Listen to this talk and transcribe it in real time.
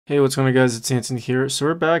Hey, what's going on guys, it's Anthony here. So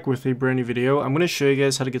we're back with a brand new video. I'm going to show you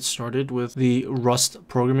guys how to get started with the Rust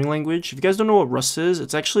programming language. If you guys don't know what Rust is,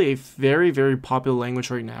 it's actually a very popular language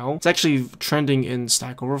right now. It's actually trending in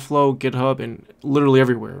Stack Overflow, GitHub, and literally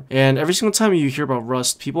everywhere. And every single time you hear about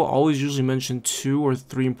Rust, people always usually mention 2 or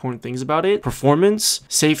 3 important things about it: performance,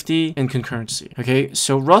 safety, and concurrency. Okay,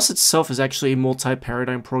 so Rust itself is actually a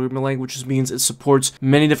multi-paradigm programming language, which means it supports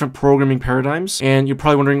many different programming paradigms. And you're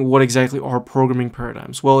probably wondering, what exactly are programming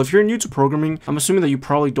paradigms? Well, if you're new to programming, I'm assuming that you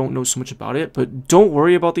probably don't know so much about it, but don't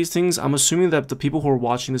worry about these things. I'm assuming that the people who are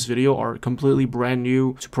watching this video are completely brand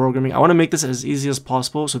new to programming. I want to make this as easy as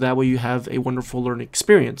possible so that way you have a wonderful learning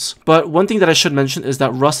experience. But one thing that I should mention is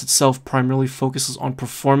that Rust itself primarily focuses on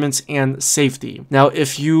performance and safety. Now,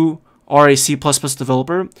 if you are a C++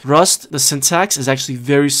 developer, Rust, the syntax is actually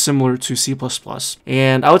very similar to C++.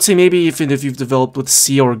 And I would say maybe even if you've developed with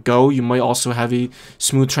C or Go, you might also have a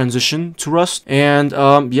smooth transition to Rust. And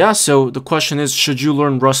yeah, so the question is, should you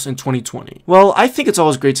learn Rust in 2020? Well, I think it's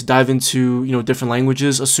always great to dive into, different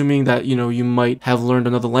languages, assuming that, you might have learned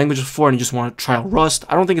another language before and you just want to try out Rust.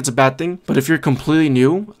 I don't think it's a bad thing, but if you're completely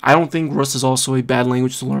new, I don't think Rust is also a bad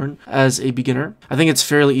language to learn as a beginner. I think it's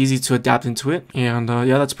fairly easy to adapt into it. And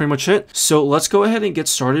yeah, that's pretty much it. So let's go ahead and get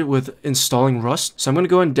started with installing Rust. So I'm going to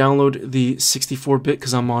go and download the 64-bit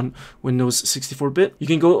because I'm on Windows 64-bit. You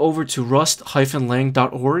can go over to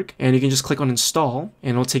rust-lang.org and you can just click on install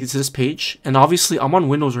and it'll take you to this page. And obviously I'm on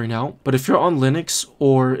Windows right now, but if you're on Linux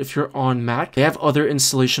or if you're on Mac, they have other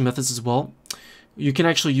installation methods as well. You can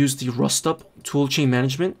actually use the RustUp toolchain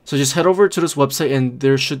management. So just head over to this website and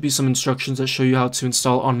there should be some instructions that show you how to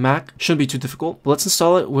install on Mac. Shouldn't be too difficult. But let's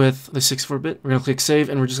install it with the 64-bit. We're going to click save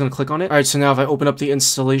and we're just going to click on it. All right, so now if I open up the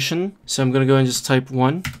installation, so I'm going to go and just type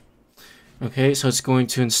 1. Okay, so it's going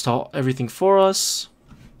to install everything for us.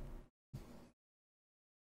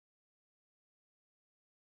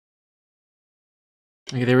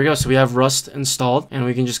 Okay, there we go. So we have Rust installed and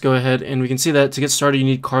we can just go ahead and we can see that to get started, you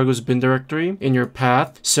need cargo's bin directory in your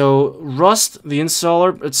path. So Rust, the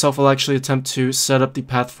installer itself, will actually attempt to set up the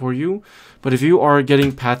path for you. But if you are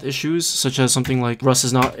getting path issues, such as something like Rust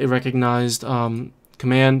is not a recognized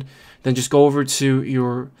command, then just go over to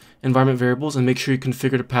your environment variables and make sure you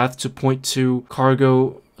configure the path to point to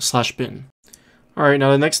cargo/bin. All right,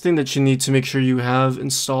 now the next thing that you need to make sure you have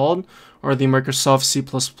installed are the Microsoft C++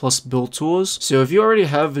 build tools. So if you already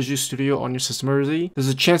have Visual Studio on your system already, there's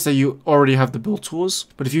a chance that you already have the build tools.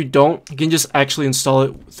 But if you don't, you can just actually install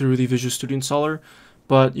it through the Visual Studio installer.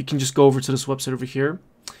 But you can just go over to this website over here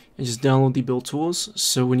and just download the build tools.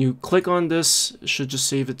 So when you click on this, it should just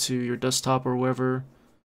save it to your desktop or wherever.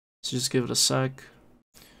 So just give it a sec.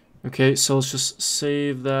 Okay, so let's just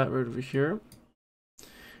save that right over here.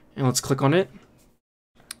 And let's click on it.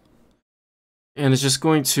 And it's just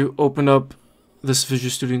going to open up this Visual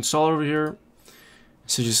Studio installer over here.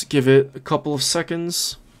 So just give it a couple of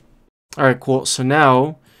seconds. All right, cool. So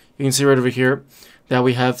now you can see right over here that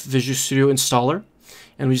we have Visual Studio installer.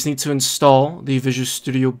 And we just need to install the Visual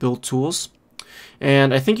Studio build tools.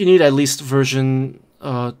 And I think you need at least version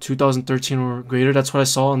 2013 or greater. That's what I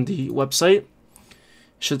saw on the website.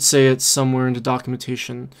 Should say it's somewhere in the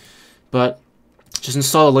documentation. But just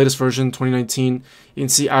install the latest version, 2019. You can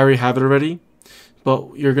see I already have it already.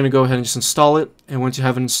 But you're going to go ahead and just install it. And once you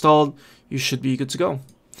have it installed, you should be good to go.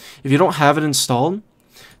 If you don't have it installed,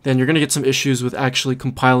 then you're going to get some issues with actually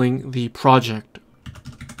compiling the project.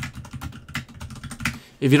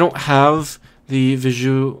 If you don't have the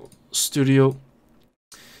Visual Studio,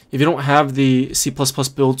 if you don't have the C++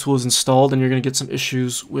 build tools installed, then you're going to get some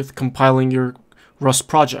issues with compiling your Rust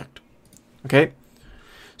project. Okay?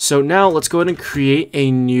 So now let's go ahead and create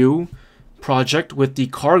a new project with the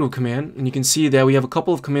cargo command, and you can see that we have a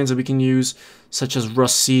couple of commands that we can use, such as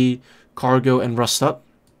rustc, cargo, and rustup.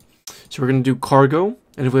 So we're going to do cargo,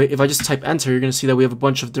 and if I just type enter, you're going to see that we have a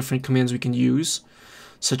bunch of different commands we can use,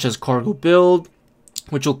 such as cargo build,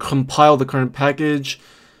 which will compile the current package,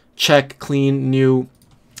 check, clean, new,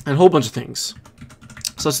 and a whole bunch of things.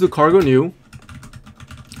 So let's do cargo new,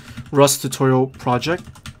 Rust tutorial project.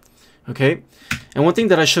 Okay. And one thing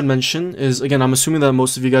that I should mention is, again, I'm assuming that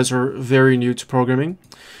most of you guys are very new to programming.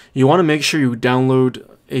 You want to make sure you download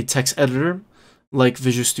a text editor like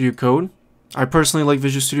Visual Studio Code. I personally like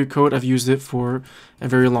Visual Studio Code. I've used it for a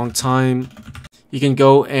very long time. You can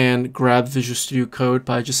go and grab Visual Studio Code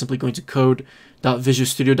by just simply going to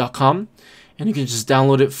code.visualstudio.com, and you can just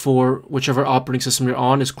download it for whichever operating system you're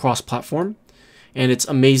on. Is cross-platform, and it's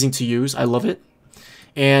amazing to use. I love it.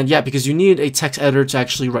 And yeah, because you need a text editor to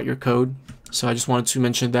actually write your code. So I just wanted to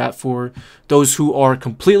mention that for those who are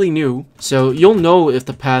completely new. So you'll know if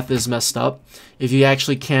the path is messed up if you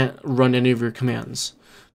actually can't run any of your commands.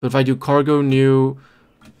 But if I do cargo new,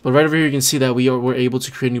 but right over here you can see that we're able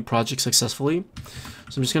to create a new project successfully.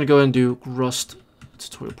 So I'm just going to go ahead and do rust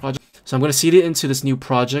tutorial project. So I'm going to cd it into this new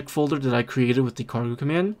project folder that I created with the cargo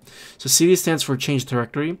command. So cd stands for change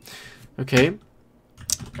directory. Okay.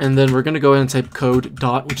 And then we're going to go ahead and type code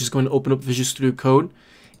dot, which is going to open up Visual Studio Code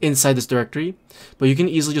inside this directory. But you can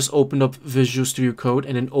easily just open up Visual Studio Code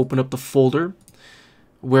and then open up the folder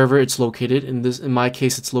wherever it's located. In my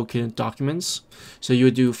case, it's located in documents. So you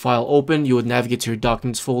would do file open, you would navigate to your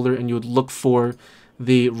documents folder, and you would look for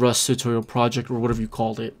the Rust tutorial project or whatever you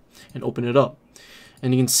called it and open it up.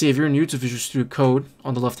 And you can see if you're new to Visual Studio Code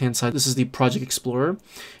on the left hand side, this is the Project Explorer,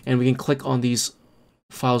 and we can click on these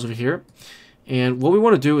files over here. And what we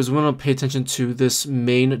want to do is we want to pay attention to this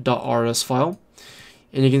main.rs file.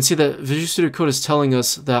 And you can see that Visual Studio Code is telling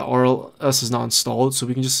us that RLS is not installed, so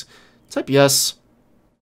we can just type yes,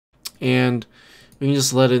 and we can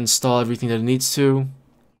just let it install everything that it needs to.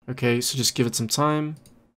 Okay, so just give it some time.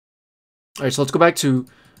 Alright, so let's go back to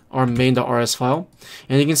our main.rs file,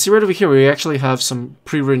 and you can see right over here we actually have some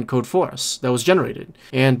pre-written code for us that was generated.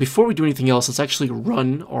 And before we do anything else, let's actually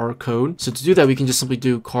run our code. So to do that, we can just simply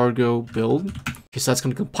do cargo build. Okay, so that's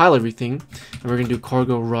going to compile everything, and we're going to do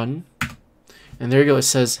cargo run, and there you go, it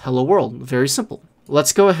says hello world. Very simple.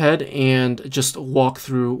 Let's go ahead and just walk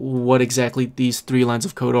through what exactly these 3 lines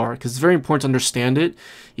of code are, because it's very important to understand it,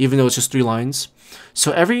 even though it's just 3 lines.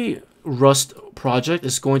 So every Rust project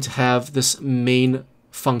is going to have this main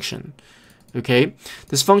function. Okay,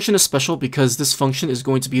 this function is special because this function is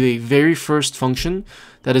going to be the very first function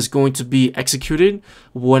that is going to be executed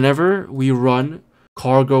whenever we run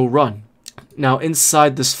cargo run. Now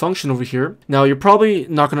inside this function over here, now you're probably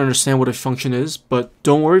not going to understand what a function is, but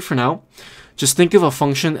don't worry for now. Just think of a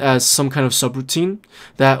function as some kind of subroutine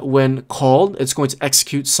that when called, it's going to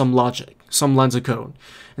execute some logic, some lines of code.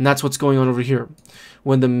 And that's what's going on over here.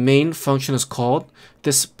 When the main function is called,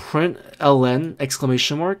 this println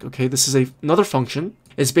exclamation mark, okay, this is another function.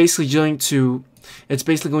 It's basically going to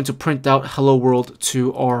print out hello world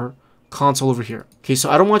to our console over here. Okay, so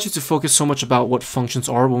I don't want you to focus so much about what functions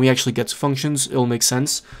are. When we actually get to functions, it'll make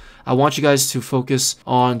sense. I want you guys to focus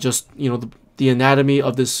on just, the anatomy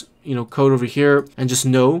of this, code over here, and just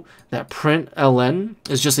know that println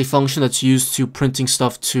is just a function that's used to printing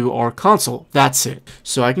stuff to our console. That's it.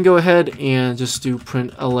 So I can go ahead and just do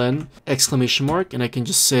println exclamation mark, and I can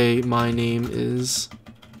just say my name is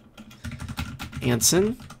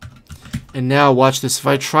Anson. And now watch this. If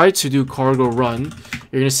I try to do cargo run,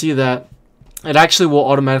 you're gonna see that it actually will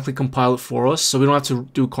automatically compile it for us, so we don't have to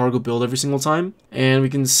do cargo build every single time. And we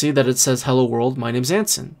can see that it says hello world, my name's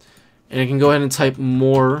Anson. And I can go ahead and type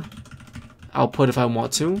more output if I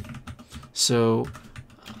want to. So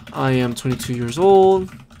I am 22 years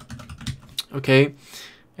old. Okay.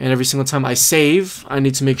 And every single time I save, I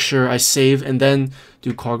need to make sure I save and then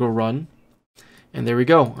do cargo run. And there we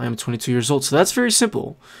go. I am 22 years old. So that's very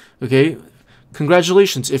simple. Okay.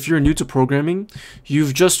 Congratulations. If you're new to programming,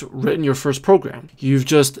 you've just written your first program. You've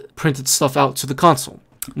just printed stuff out to the console.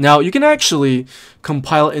 Now, you can actually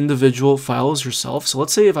compile individual files yourself. So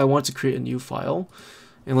let's say if I want to create a new file,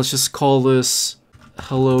 and let's just call this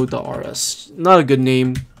hello.rs. Not a good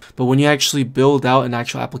name, but when you actually build out an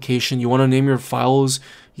actual application, you want to name your files,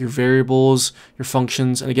 your variables, your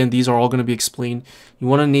functions, and again, these are all going to be explained. You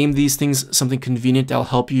want to name these things something convenient that'll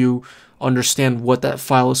help you understand what that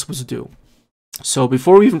file is supposed to do. So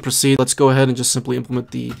before we even proceed, let's go ahead and just simply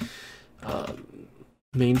implement the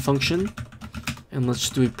main function. And let's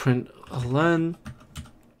do a println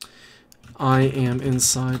I am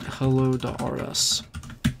inside hello.rs.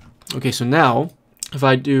 Okay, so now if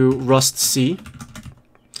I do rust c,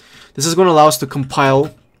 this is going to allow us to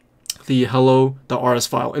compile the hello.rs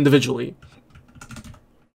file individually.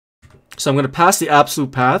 So I'm going to pass the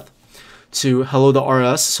absolute path to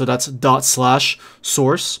hello.rs, so that's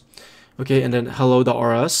 /source, okay, and then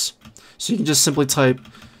hello.rs. So you can just simply type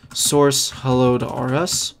source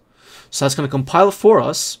hello.rs. So that's going to compile it for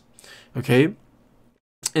us, okay?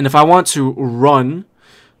 And if I want to run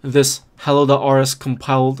this hello.rs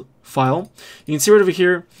compiled file, you can see right over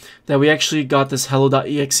here that we actually got this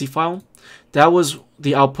hello.exe file. That was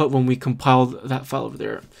the output when we compiled that file over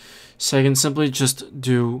there. So I can simply just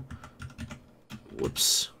do,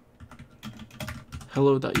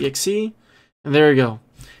 hello.exe, and there you go.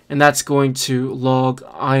 And that's going to log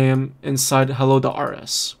I am inside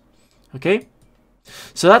hello.rs, okay?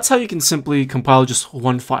 So that's how you can simply compile just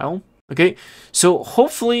one file. Okay, so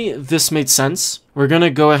hopefully this made sense. We're going to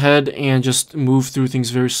go ahead and just move through things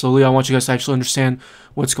very slowly. I want you guys to actually understand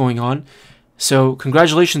what's going on. So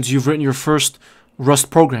congratulations, you've written your first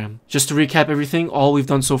Rust program. Just to recap everything, all we've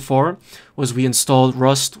done so far was we installed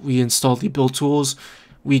Rust, we installed the build tools,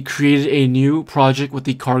 we created a new project with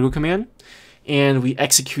the cargo command, and we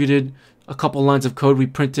executed a couple lines of code. We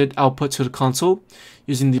printed output to the console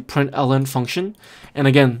using the println function. And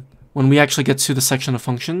again, when we actually get to the section of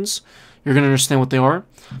functions, you're going to understand what they are.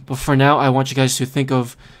 But for now, I want you guys to think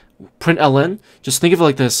of println. Just think of it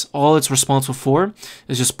like this. All it's responsible for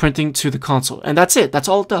is just printing to the console. And that's it. That's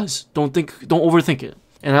all it does. Don't overthink it.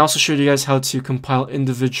 And I also showed you guys how to compile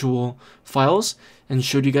individual files and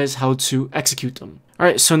showed you guys how to execute them.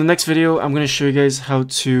 Alright, so in the next video, I'm going to show you guys how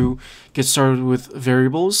to get started with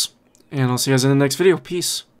variables. And I'll see you guys in the next video. Peace.